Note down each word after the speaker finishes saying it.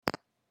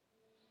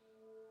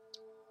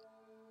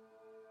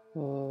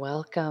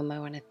welcome. I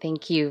want to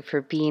thank you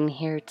for being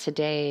here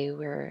today.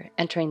 We're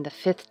entering the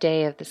 5th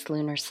day of this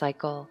lunar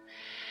cycle,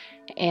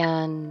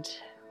 and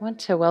I want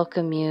to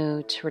welcome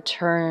you to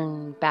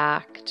return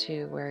back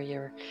to where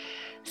you're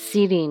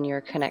seeding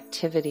your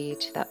connectivity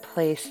to that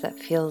place that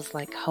feels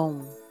like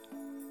home.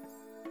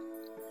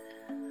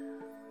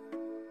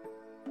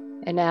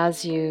 And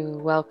as you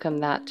welcome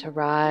that to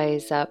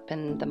rise up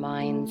in the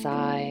mind's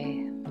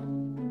eye,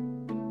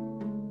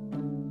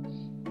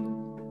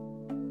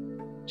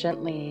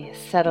 gently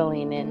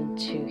settling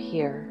into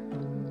here.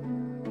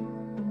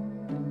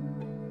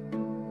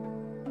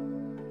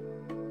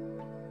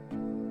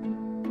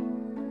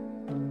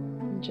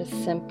 And just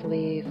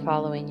simply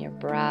following your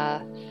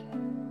breath,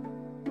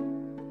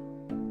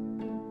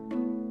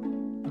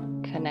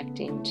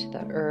 connecting to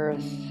the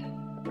earth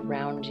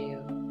around you.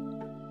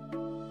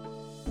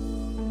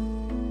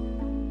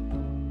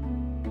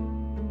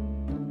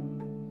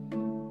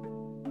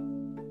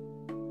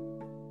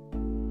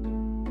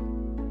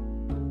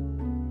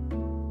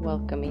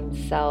 Welcoming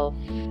self.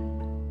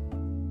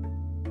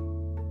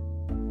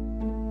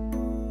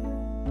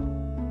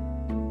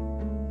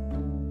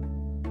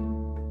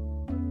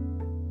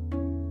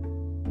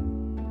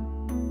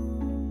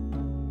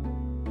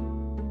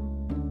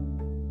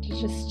 To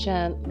just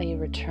gently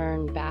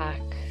return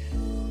back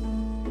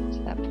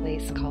to that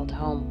place called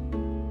home.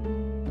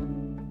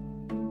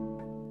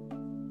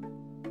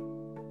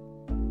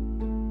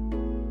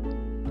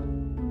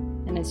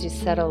 And as you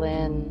settle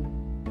in,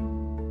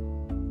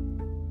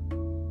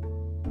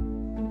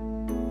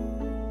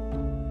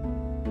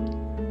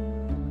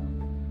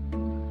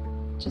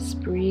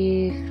 just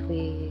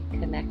briefly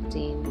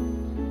connecting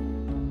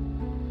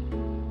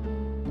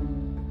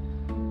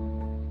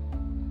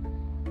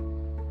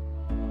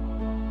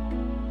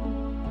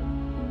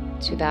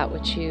to that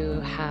which you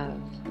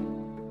have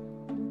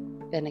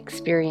been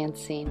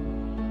experiencing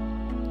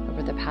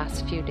over the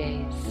past few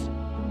days.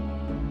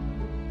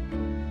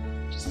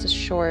 Just a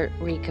short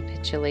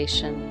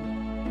recapitulation,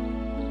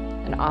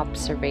 an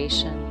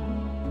observation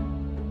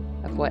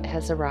of what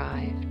has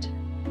arrived.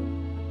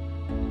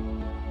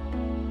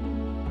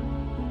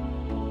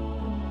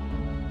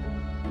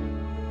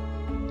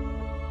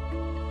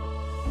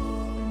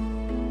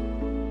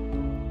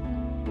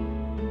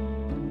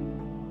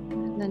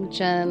 Then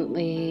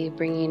gently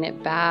bringing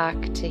it back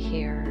to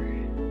here.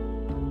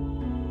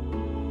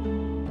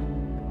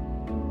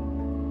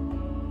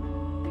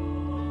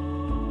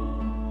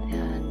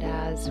 And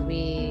as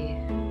we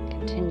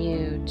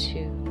continue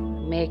to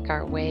make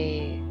our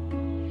way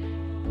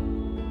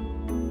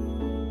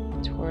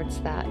towards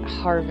that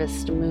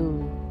harvest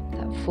moon,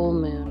 that full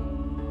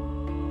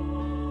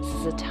moon, this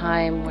is a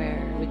time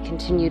where we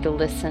continue to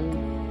listen,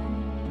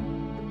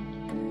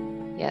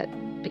 yet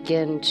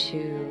begin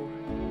to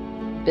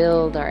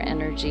build our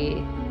energy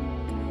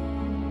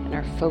and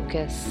our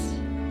focus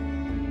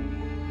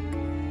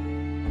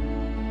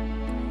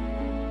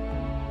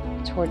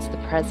towards the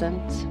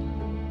present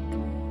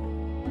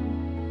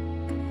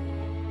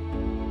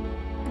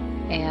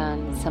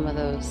and some of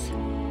those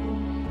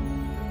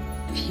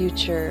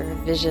future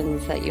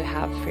visions that you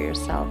have for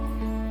yourself.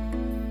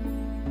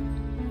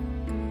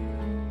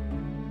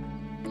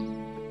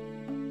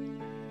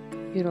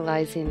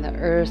 Utilizing the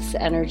earth's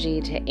energy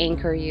to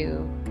anchor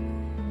you,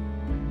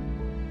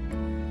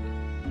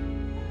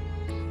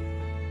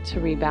 to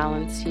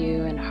rebalance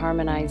you and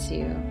harmonize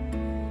you.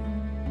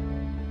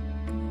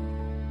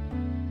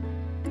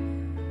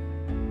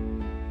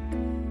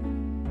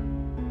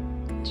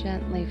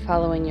 Gently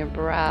following your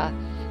breath.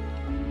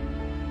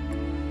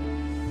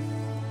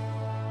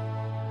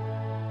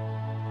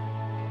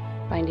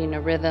 Finding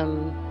a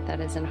rhythm that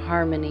is in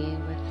harmony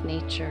with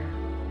nature.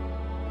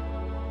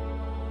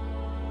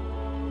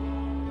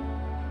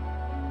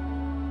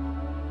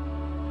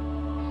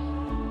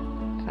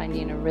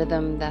 Finding a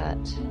rhythm that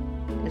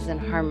is in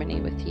harmony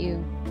with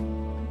you.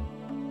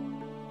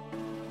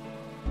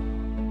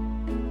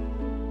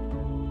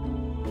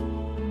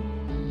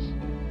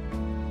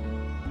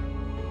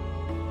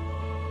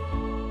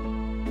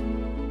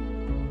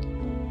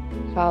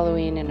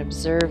 Following and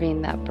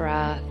observing that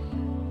breath.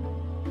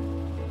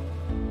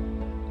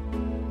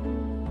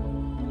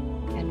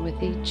 And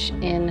with each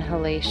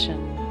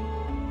inhalation,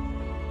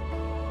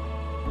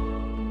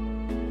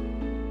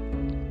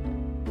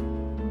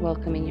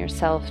 welcoming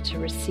yourself to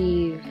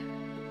receive.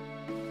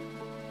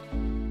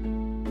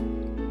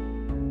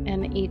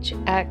 And each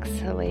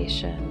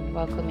exhalation,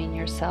 welcoming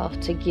yourself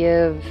to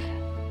give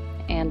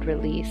and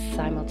release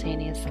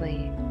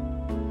simultaneously.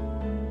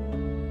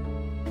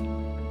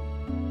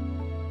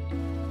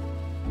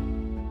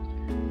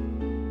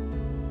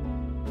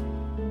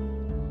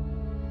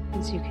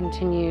 As you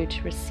continue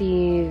to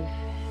receive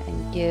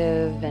and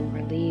give and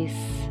release,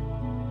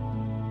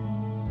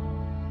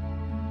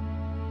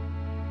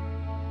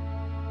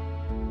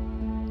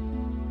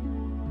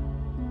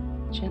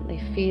 gently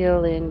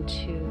feel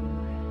into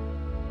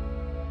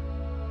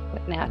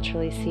what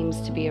naturally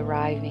seems to be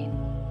arriving.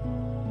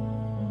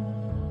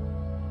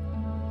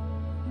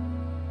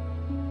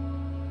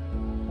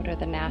 What are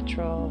the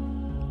natural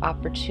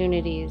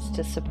opportunities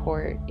to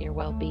support your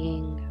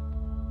well-being.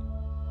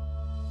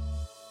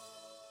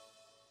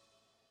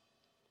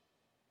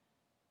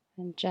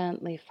 And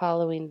gently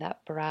following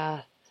that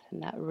breath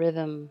and that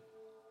rhythm.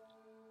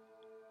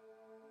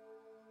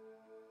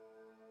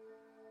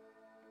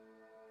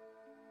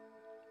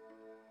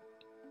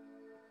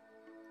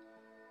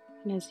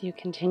 And as you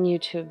continue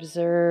to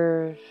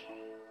observe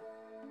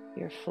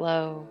your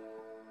flow,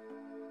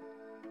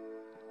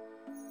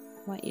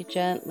 I want you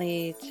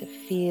gently to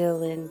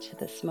feel into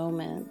this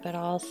moment, but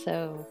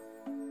also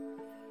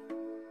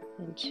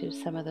into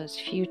some of those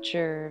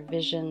future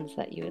visions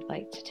that you would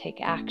like to take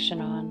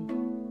action on.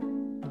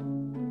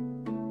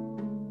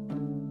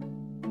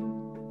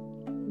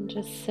 And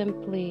just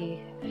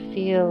simply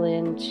feel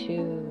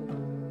into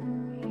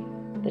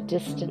the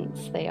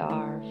distance they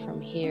are from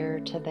here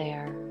to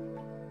there.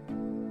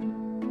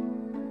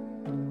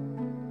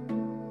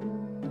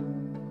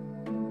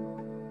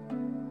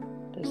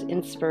 Those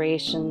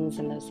inspirations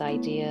and those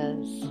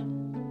ideas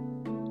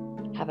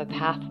have a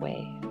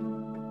pathway.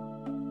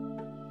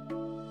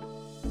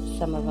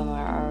 Some of them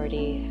are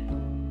already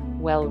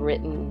well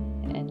written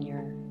in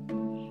your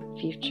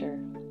future.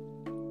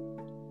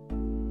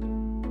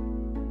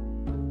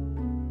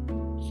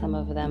 Some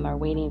of them are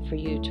waiting for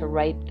you to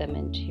write them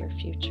into your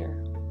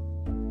future.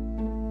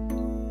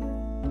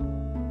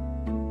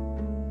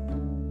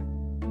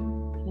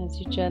 And as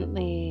you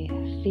gently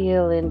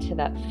feel into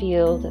that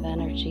field of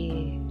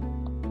energy,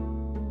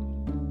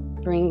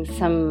 bring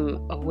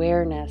some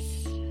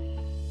awareness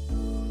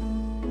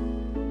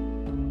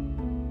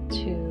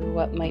to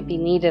what might be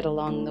needed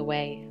along the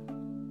way.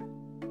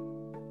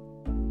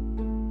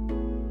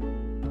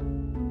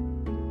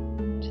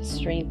 To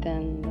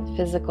strengthen the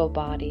physical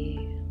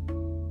body,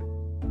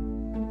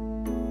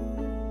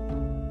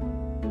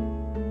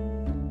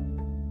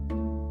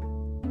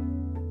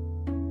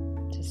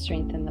 to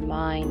strengthen the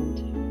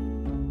mind,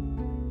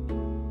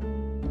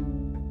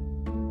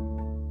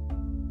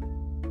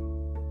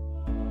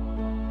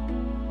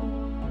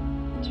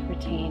 to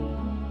retain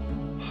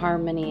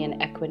harmony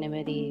and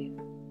equanimity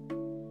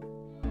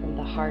from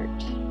the heart.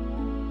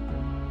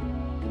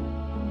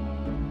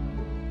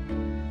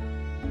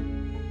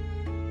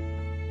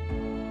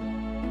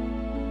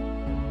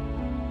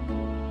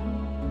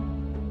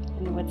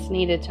 And what's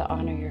needed to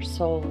honor your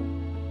soul,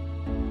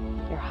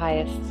 your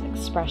highest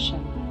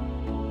expression,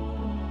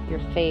 your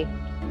faith.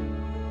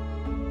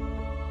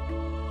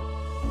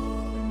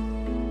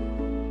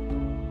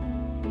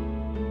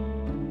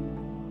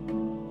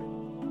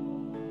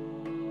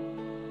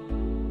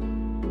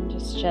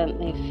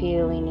 Gently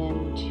feeling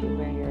into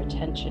where your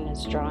attention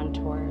is drawn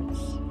towards.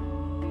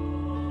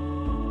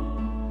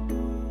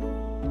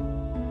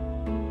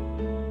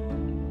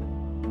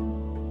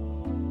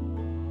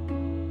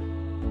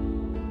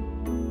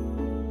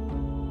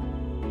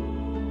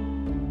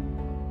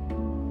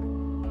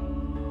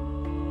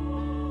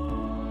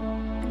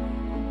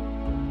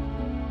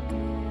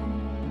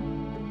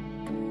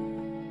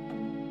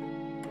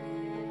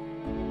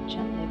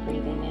 Gently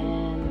breathing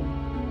in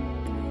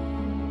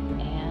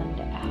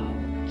and out.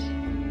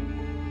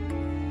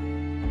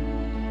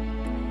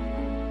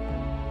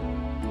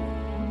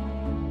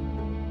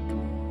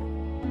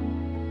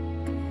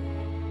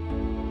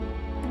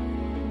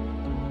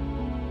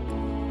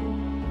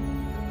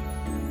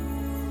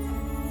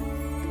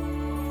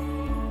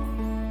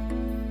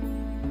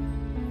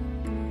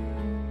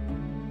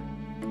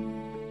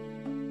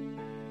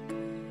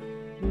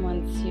 And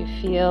once you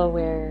feel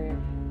where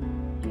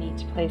you need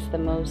to place the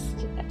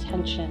most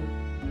attention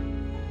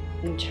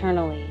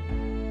internally,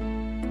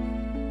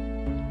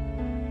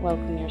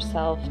 welcome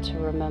yourself to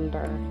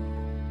remember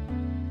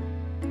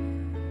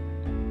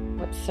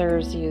what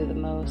serves you the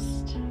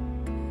most.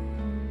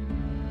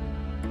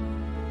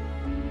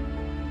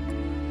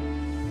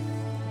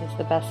 It is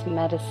the best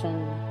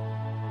medicine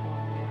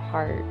for your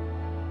heart,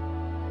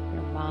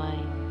 your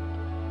mind,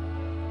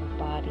 your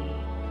body,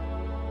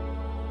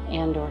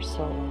 and or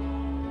soul.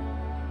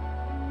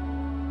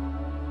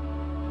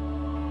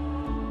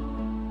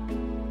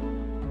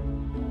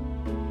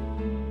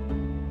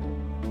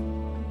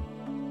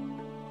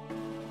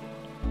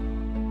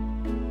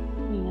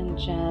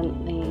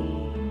 Gently,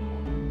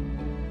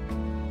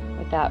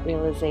 with that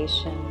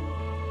realization,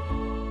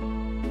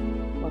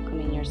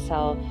 welcoming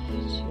yourself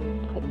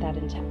to put that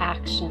into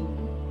action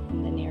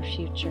in the near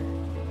future.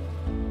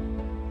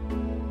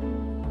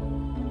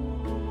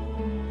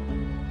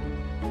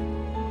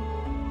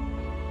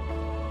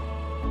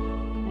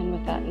 And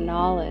with that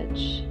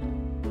knowledge,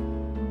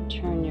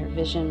 turn your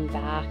vision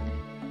back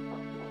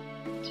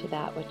to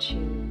that which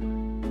you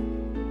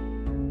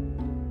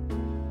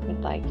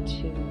would like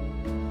to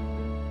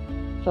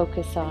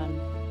focus on,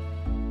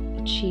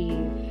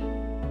 achieve,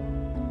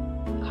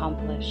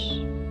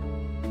 accomplish,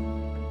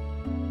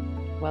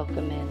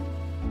 welcome in.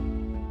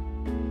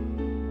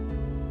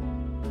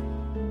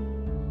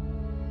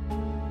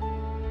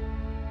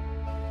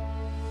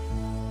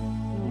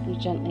 I want you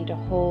gently to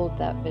hold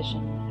that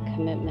vision, that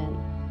commitment,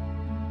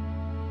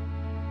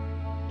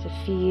 to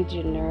feed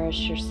and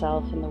nourish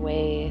yourself in the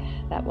way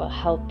that will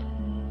help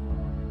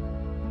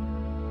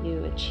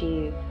you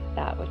achieve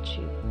that which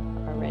you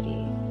are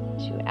ready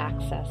to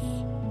access.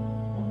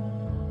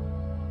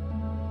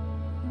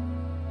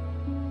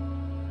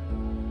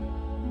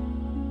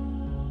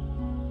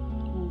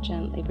 And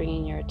gently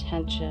bringing your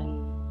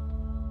attention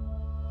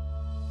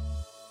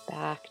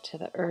back to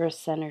the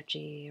earth's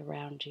energy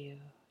around you,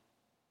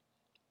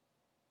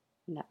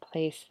 in that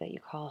place that you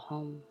call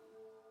home.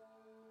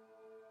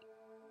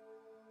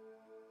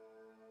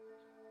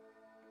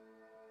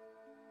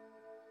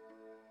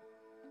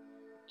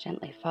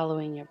 Gently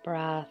following your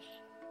breath,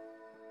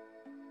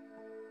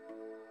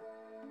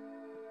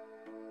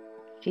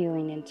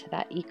 feeling into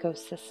that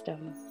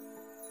ecosystem.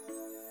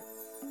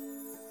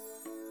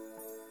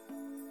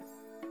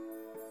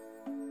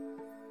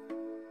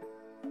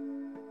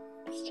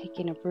 Just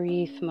taking a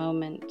brief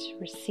moment to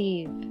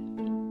receive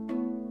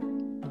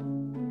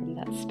from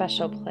that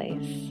special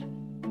place.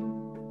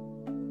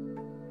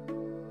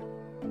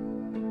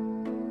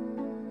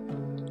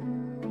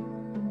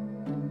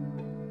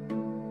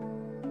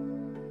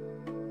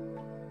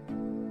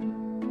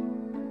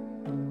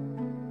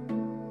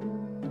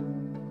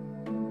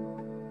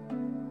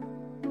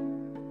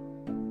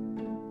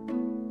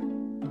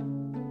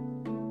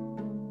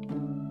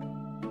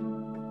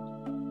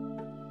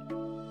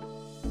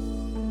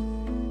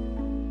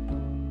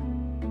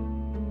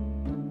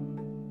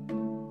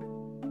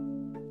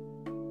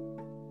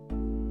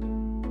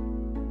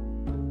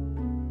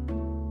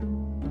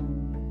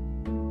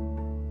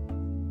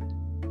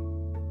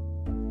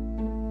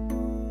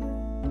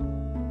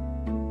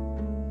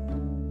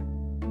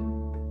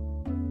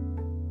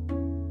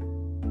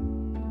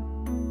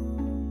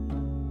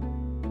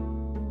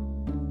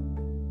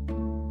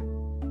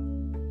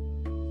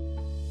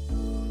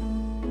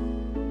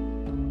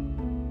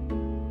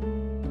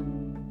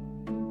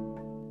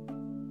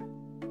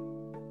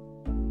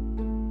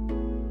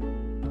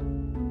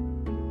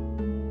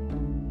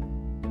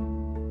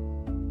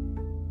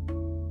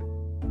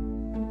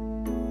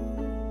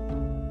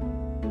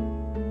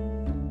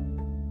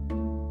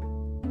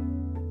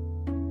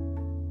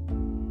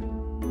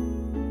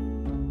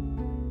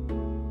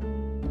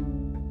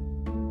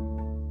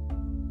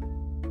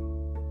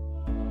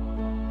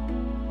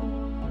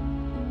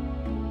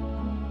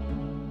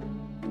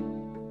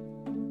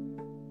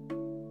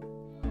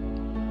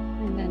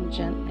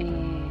 Gently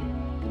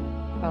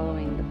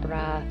following the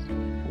breath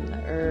from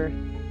the earth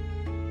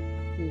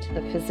into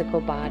the physical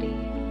body.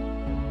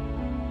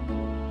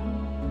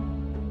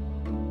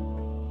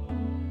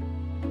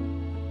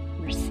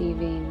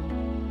 Receiving,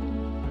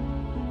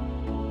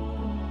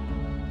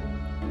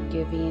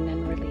 giving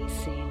and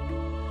releasing.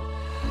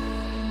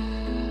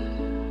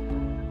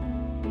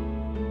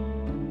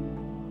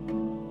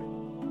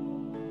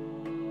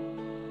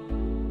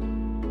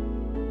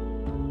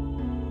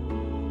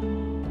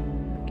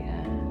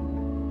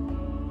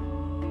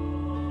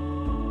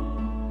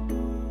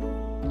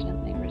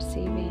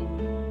 Receiving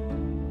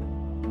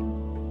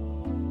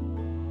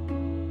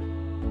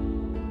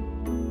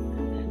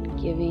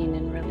and giving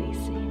and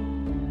releasing.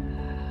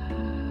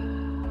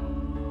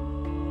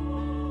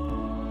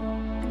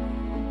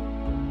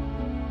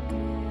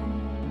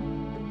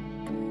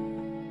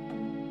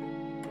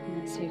 And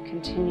as you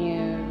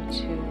continue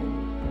to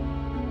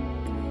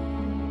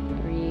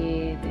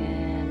breathe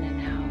in and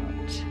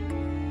out,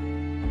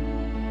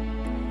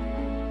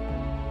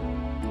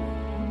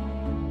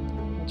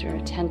 hold your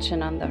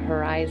attention on the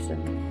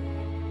horizon.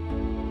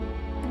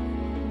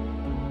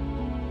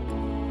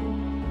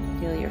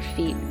 Feel your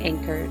feet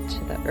anchored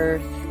to the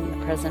earth in the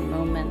present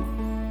moment.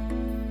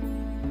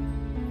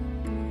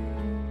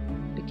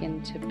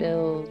 Begin to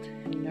build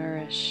and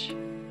nourish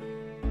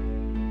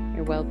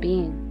your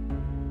well-being.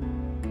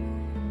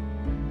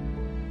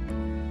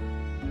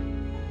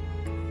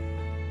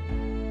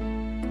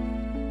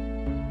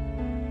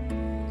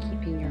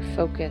 Keeping your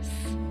focus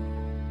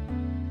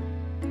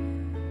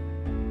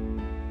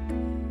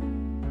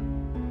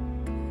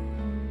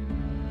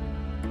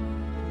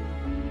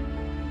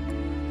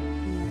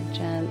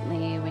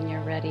gently, when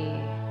you're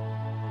ready,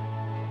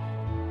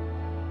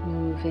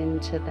 move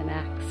into the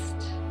next,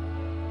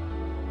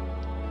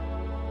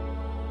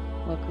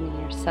 welcoming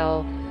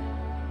yourself,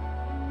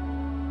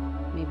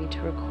 maybe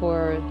to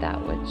record that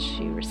which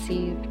you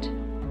received,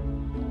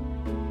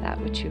 that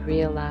which you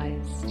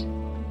realized,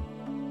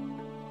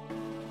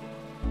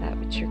 that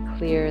which you're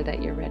clear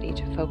that you're ready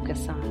to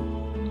focus on.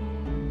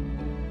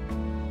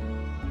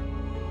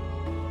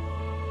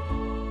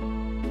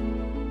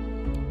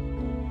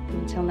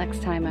 Until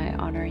next time, I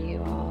honor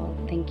you all.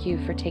 Thank you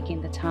for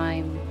taking the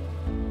time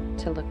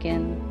to look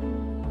in.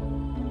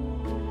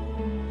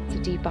 It's a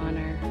deep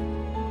honor,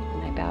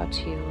 and I bow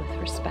to you with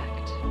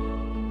respect.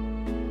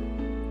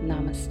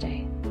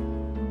 Namaste.